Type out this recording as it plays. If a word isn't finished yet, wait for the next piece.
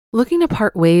Looking to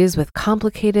part ways with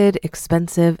complicated,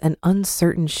 expensive, and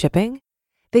uncertain shipping?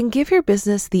 Then give your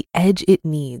business the edge it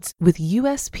needs with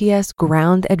USPS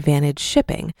Ground Advantage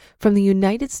shipping from the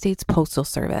United States Postal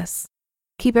Service.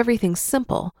 Keep everything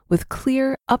simple with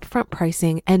clear, upfront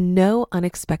pricing and no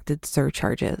unexpected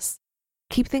surcharges.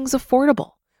 Keep things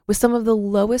affordable with some of the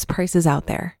lowest prices out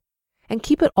there. And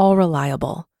keep it all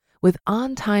reliable with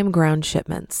on-time ground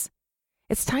shipments.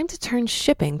 It's time to turn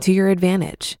shipping to your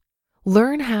advantage.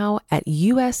 Learn how at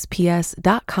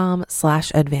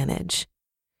USPS.com/advantage.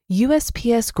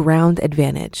 USPS Ground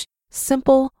Advantage.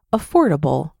 Simple,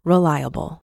 affordable,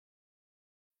 reliable.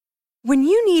 When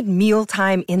you need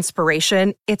mealtime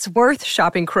inspiration, it's worth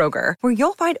shopping Kroger, where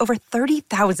you'll find over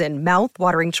 30,000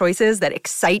 mouth-watering choices that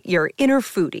excite your inner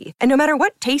foodie. And no matter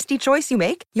what tasty choice you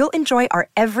make, you'll enjoy our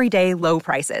everyday low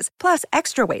prices, plus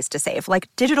extra ways to save, like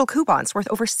digital coupons worth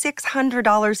over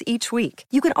 $600 each week.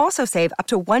 You can also save up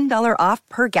to $1 off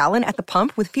per gallon at the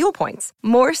pump with fuel points.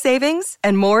 More savings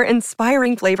and more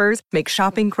inspiring flavors make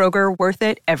shopping Kroger worth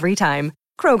it every time.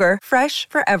 Kroger, fresh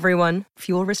for everyone.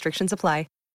 Fuel restrictions apply.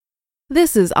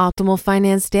 This is Optimal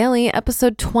Finance Daily,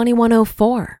 episode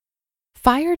 2104.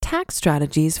 Fire Tax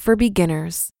Strategies for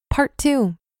Beginners, Part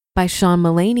 2, by Sean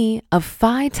Mullaney of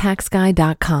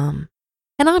FiTaxGuy.com.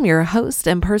 And I'm your host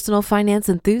and personal finance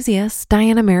enthusiast,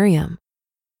 Diana Merriam.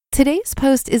 Today's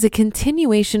post is a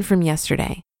continuation from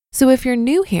yesterday, so if you're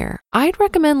new here, I'd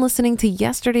recommend listening to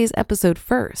yesterday's episode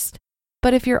first.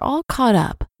 But if you're all caught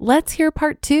up, let's hear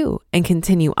Part 2 and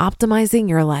continue optimizing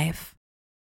your life.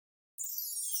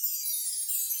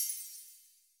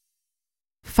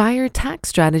 Fire Tax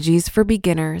Strategies for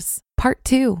Beginners, Part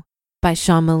 2, by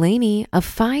Sean Mullaney of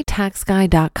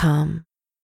FiTaxGuy.com.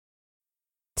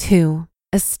 2.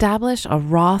 Establish a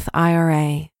Roth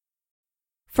IRA.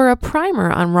 For a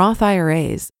primer on Roth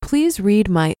IRAs, please read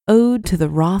my Ode to the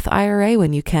Roth IRA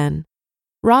when you can.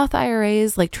 Roth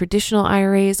IRAs, like traditional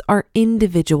IRAs, are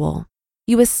individual.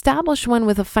 You establish one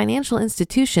with a financial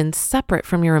institution separate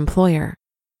from your employer.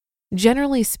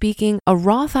 Generally speaking, a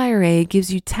Roth IRA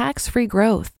gives you tax-free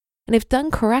growth, and if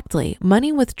done correctly,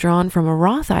 money withdrawn from a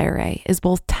Roth IRA is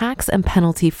both tax and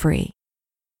penalty-free.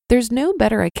 There's no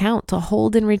better account to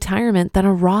hold in retirement than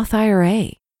a Roth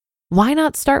IRA. Why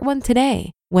not start one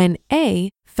today when A,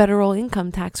 federal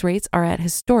income tax rates are at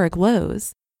historic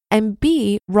lows, and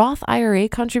B, Roth IRA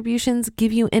contributions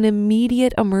give you an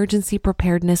immediate emergency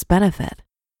preparedness benefit?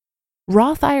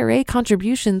 Roth IRA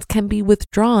contributions can be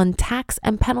withdrawn tax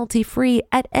and penalty-free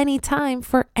at any time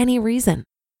for any reason.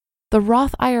 The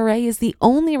Roth IRA is the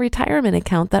only retirement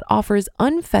account that offers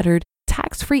unfettered,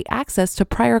 tax-free access to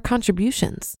prior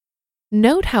contributions.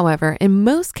 Note, however, in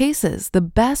most cases, the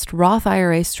best Roth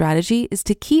IRA strategy is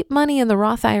to keep money in the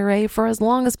Roth IRA for as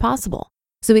long as possible,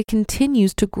 so it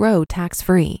continues to grow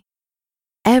tax-free.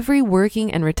 Every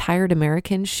working and retired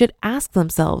American should ask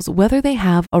themselves whether they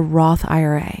have a Roth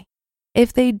IRA.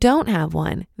 If they don't have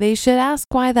one, they should ask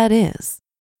why that is.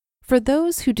 For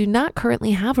those who do not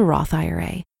currently have a Roth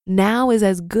IRA, now is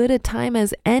as good a time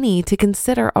as any to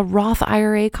consider a Roth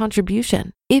IRA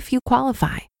contribution, if you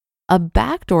qualify, a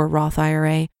backdoor Roth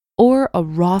IRA, or a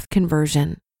Roth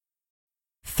conversion.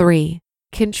 3.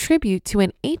 Contribute to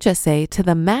an HSA to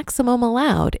the maximum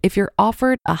allowed if you're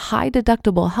offered a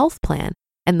high-deductible health plan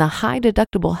and the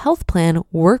high-deductible health plan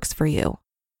works for you.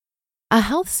 A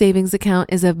health savings account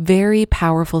is a very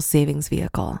powerful savings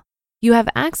vehicle. You have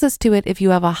access to it if you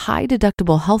have a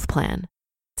high-deductible health plan.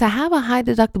 To have a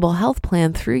high-deductible health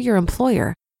plan through your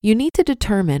employer, you need to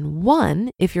determine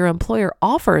 1, if your employer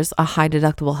offers a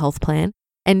high-deductible health plan,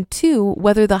 and 2,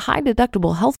 whether the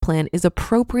high-deductible health plan is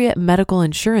appropriate medical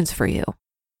insurance for you.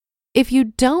 If you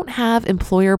don't have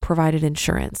employer-provided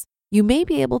insurance, you may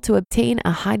be able to obtain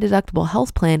a high-deductible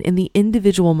health plan in the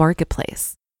individual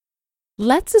marketplace.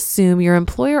 Let's assume your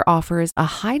employer offers a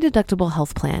high-deductible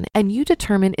health plan and you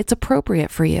determine it's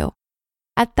appropriate for you.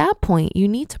 At that point, you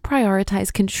need to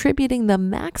prioritize contributing the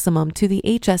maximum to the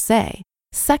HSA,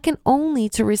 second only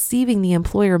to receiving the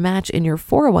employer match in your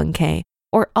 401k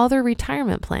or other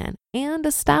retirement plan, and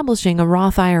establishing a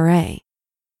Roth IRA.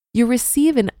 You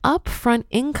receive an upfront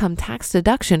income tax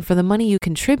deduction for the money you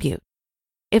contribute.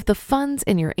 If the funds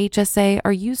in your HSA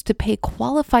are used to pay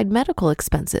qualified medical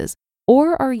expenses,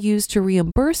 or are used to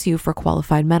reimburse you for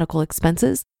qualified medical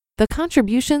expenses, the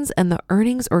contributions and the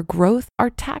earnings or growth are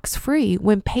tax-free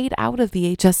when paid out of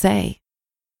the HSA.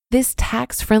 This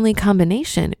tax-friendly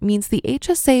combination means the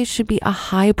HSA should be a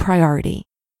high priority.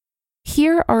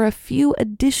 Here are a few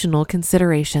additional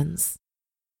considerations.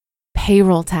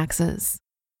 Payroll taxes.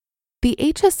 The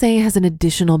HSA has an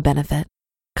additional benefit.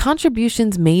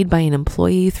 Contributions made by an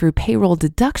employee through payroll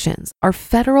deductions are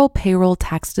federal payroll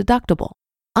tax deductible,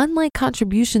 unlike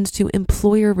contributions to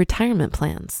employer retirement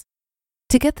plans.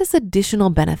 To get this additional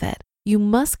benefit, you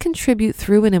must contribute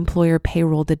through an employer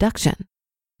payroll deduction.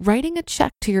 Writing a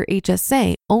check to your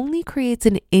HSA only creates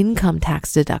an income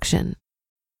tax deduction.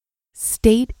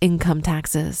 State income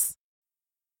taxes.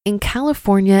 In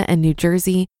California and New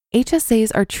Jersey,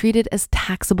 HSAs are treated as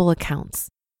taxable accounts.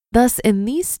 Thus, in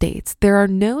these states, there are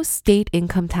no state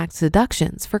income tax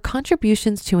deductions for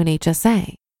contributions to an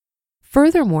HSA.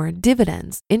 Furthermore,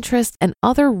 dividends, interest, and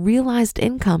other realized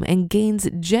income and gains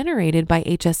generated by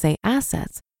HSA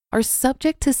assets are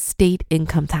subject to state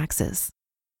income taxes.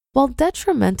 While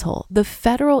detrimental, the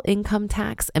federal income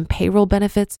tax and payroll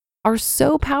benefits are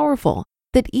so powerful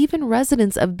that even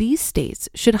residents of these states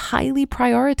should highly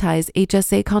prioritize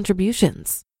HSA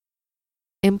contributions.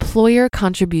 Employer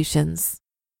contributions.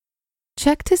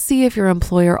 Check to see if your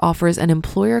employer offers an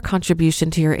employer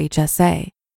contribution to your HSA.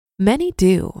 Many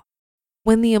do.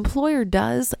 When the employer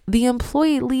does, the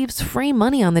employee leaves free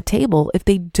money on the table if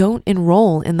they don't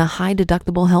enroll in the high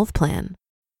deductible health plan.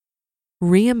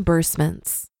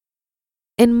 Reimbursements.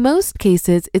 In most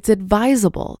cases, it's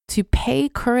advisable to pay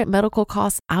current medical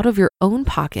costs out of your own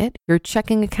pocket, your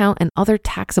checking account, and other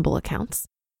taxable accounts,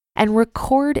 and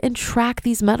record and track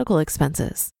these medical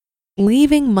expenses.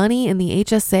 Leaving money in the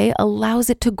HSA allows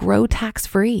it to grow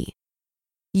tax-free.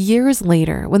 Years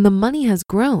later, when the money has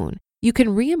grown, you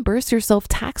can reimburse yourself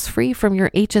tax-free from your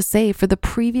HSA for the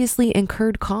previously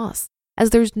incurred costs, as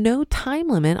there's no time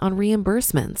limit on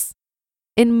reimbursements.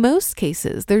 In most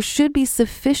cases, there should be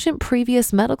sufficient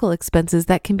previous medical expenses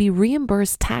that can be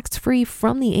reimbursed tax-free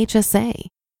from the HSA.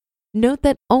 Note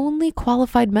that only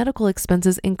qualified medical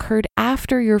expenses incurred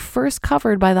after you're first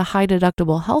covered by the high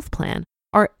deductible health plan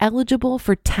are eligible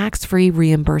for tax-free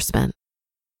reimbursement.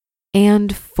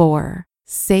 And 4,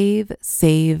 save,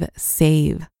 save,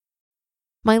 save.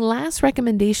 My last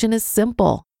recommendation is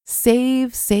simple.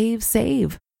 Save, save,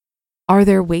 save. Are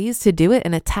there ways to do it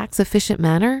in a tax-efficient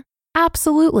manner?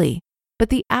 Absolutely. But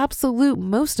the absolute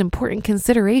most important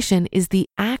consideration is the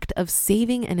act of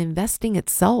saving and investing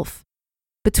itself.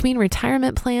 Between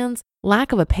retirement plans,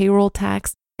 lack of a payroll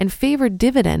tax, and favored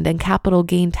dividend and capital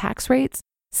gain tax rates,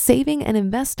 saving and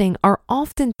investing are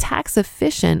often tax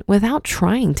efficient without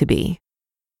trying to be.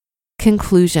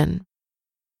 Conclusion.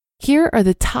 Here are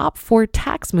the top 4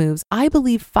 tax moves I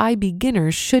believe FI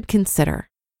beginners should consider.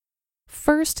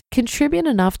 First, contribute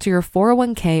enough to your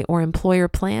 401k or employer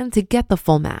plan to get the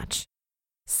full match.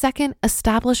 Second,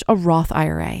 establish a Roth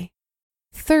IRA.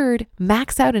 Third,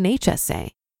 max out an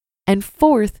HSA. And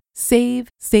fourth, save,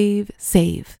 save,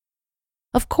 save.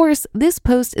 Of course, this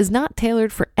post is not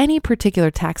tailored for any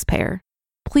particular taxpayer.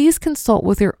 Please consult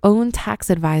with your own tax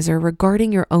advisor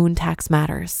regarding your own tax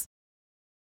matters.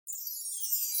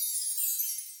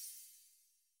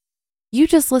 You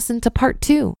just listened to part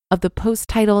 2 of the post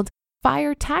titled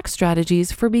Fire Tax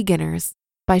Strategies for Beginners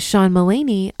by Sean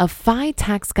Mullaney of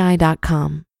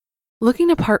FITaxGuy.com. Looking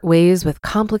to part ways with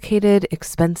complicated,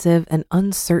 expensive, and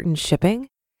uncertain shipping?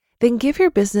 Then give your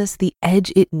business the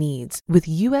edge it needs with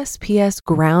USPS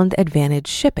Ground Advantage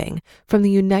shipping from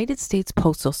the United States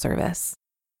Postal Service.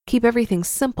 Keep everything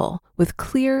simple with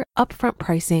clear, upfront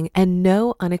pricing and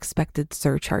no unexpected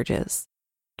surcharges.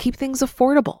 Keep things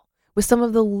affordable with some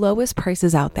of the lowest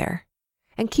prices out there.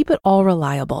 And keep it all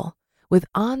reliable with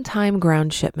on-time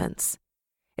ground shipments.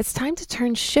 It's time to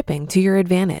turn shipping to your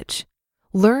advantage.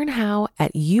 Learn how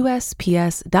at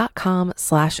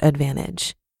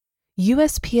USPS.com/advantage.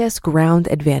 USPS Ground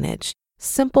Advantage.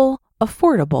 Simple,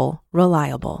 affordable,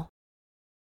 reliable.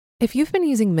 If you've been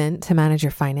using Mint to manage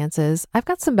your finances, I've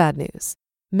got some bad news.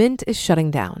 Mint is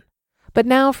shutting down. But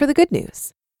now for the good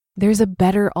news. There's a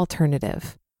better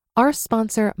alternative. Our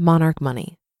sponsor, Monarch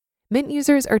Money. Mint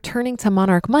users are turning to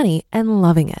Monarch Money and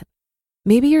loving it.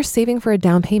 Maybe you're saving for a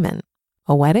down payment,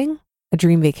 a wedding, a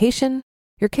dream vacation,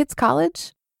 your kid's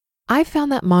college. I've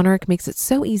found that Monarch makes it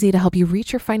so easy to help you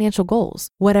reach your financial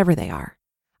goals, whatever they are.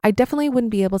 I definitely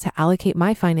wouldn't be able to allocate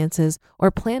my finances or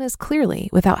plan as clearly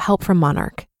without help from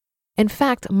Monarch. In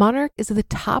fact, Monarch is the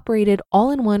top-rated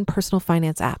all-in-one personal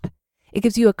finance app. It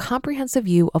gives you a comprehensive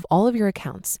view of all of your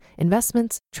accounts,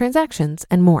 investments, transactions,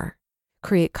 and more.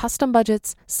 Create custom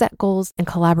budgets, set goals, and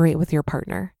collaborate with your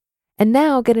partner. And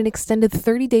now get an extended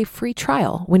 30-day free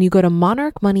trial when you go to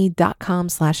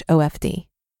monarchmoney.com/OFD.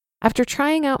 After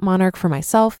trying out Monarch for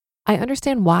myself, I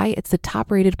understand why it's the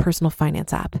top-rated personal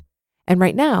finance app. And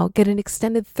right now, get an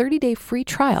extended 30-day free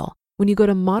trial when you go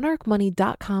to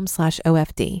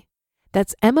monarchmoney.com/OFD.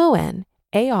 That's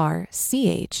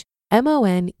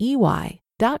MONARCHMONEY.com/OFD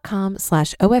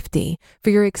indeed.com/OFD for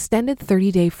your extended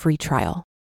 30-day free trial.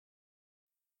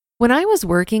 When I was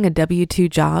working a W-2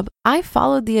 job, I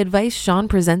followed the advice Sean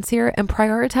presents here and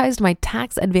prioritized my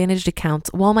tax-advantaged accounts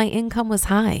while my income was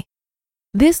high.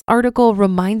 This article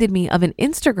reminded me of an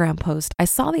Instagram post I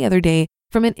saw the other day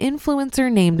from an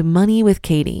influencer named Money with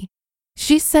Katie.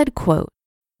 She said, quote,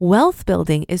 "Wealth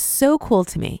building is so cool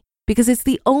to me because it's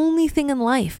the only thing in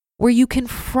life where you can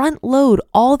front load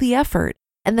all the effort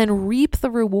and then reap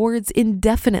the rewards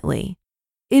indefinitely.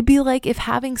 It'd be like if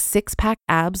having 6-pack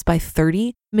abs by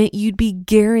 30 meant you'd be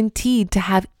guaranteed to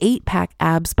have 8-pack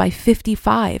abs by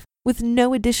 55 with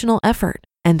no additional effort,"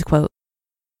 end quote.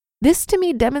 This to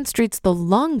me demonstrates the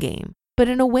long game, but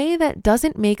in a way that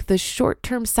doesn't make the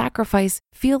short-term sacrifice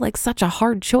feel like such a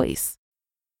hard choice.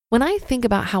 When I think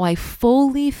about how I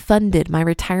fully funded my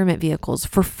retirement vehicles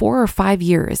for 4 or 5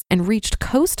 years and reached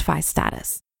Coast-Fi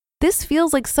status, this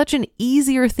feels like such an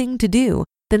easier thing to do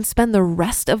than spend the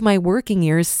rest of my working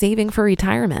years saving for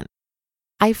retirement.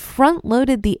 I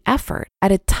front-loaded the effort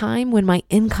at a time when my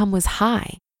income was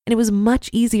high and it was much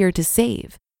easier to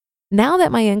save. Now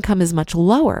that my income is much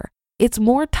lower, it's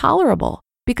more tolerable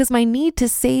because my need to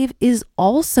save is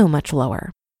also much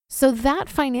lower. So that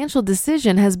financial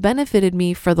decision has benefited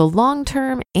me for the long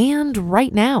term and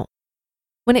right now.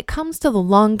 When it comes to the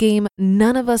long game,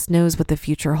 none of us knows what the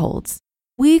future holds.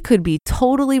 We could be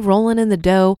totally rolling in the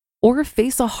dough or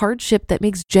face a hardship that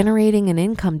makes generating an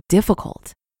income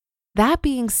difficult. That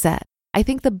being said, I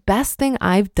think the best thing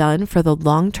I've done for the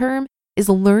long term is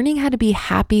learning how to be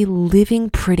happy living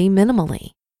pretty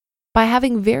minimally. By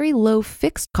having very low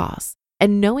fixed costs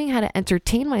and knowing how to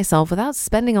entertain myself without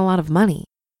spending a lot of money,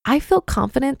 I feel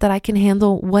confident that I can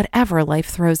handle whatever life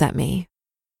throws at me.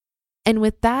 And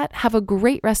with that, have a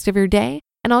great rest of your day,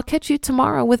 and I'll catch you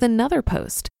tomorrow with another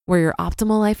post where your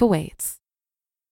optimal life awaits.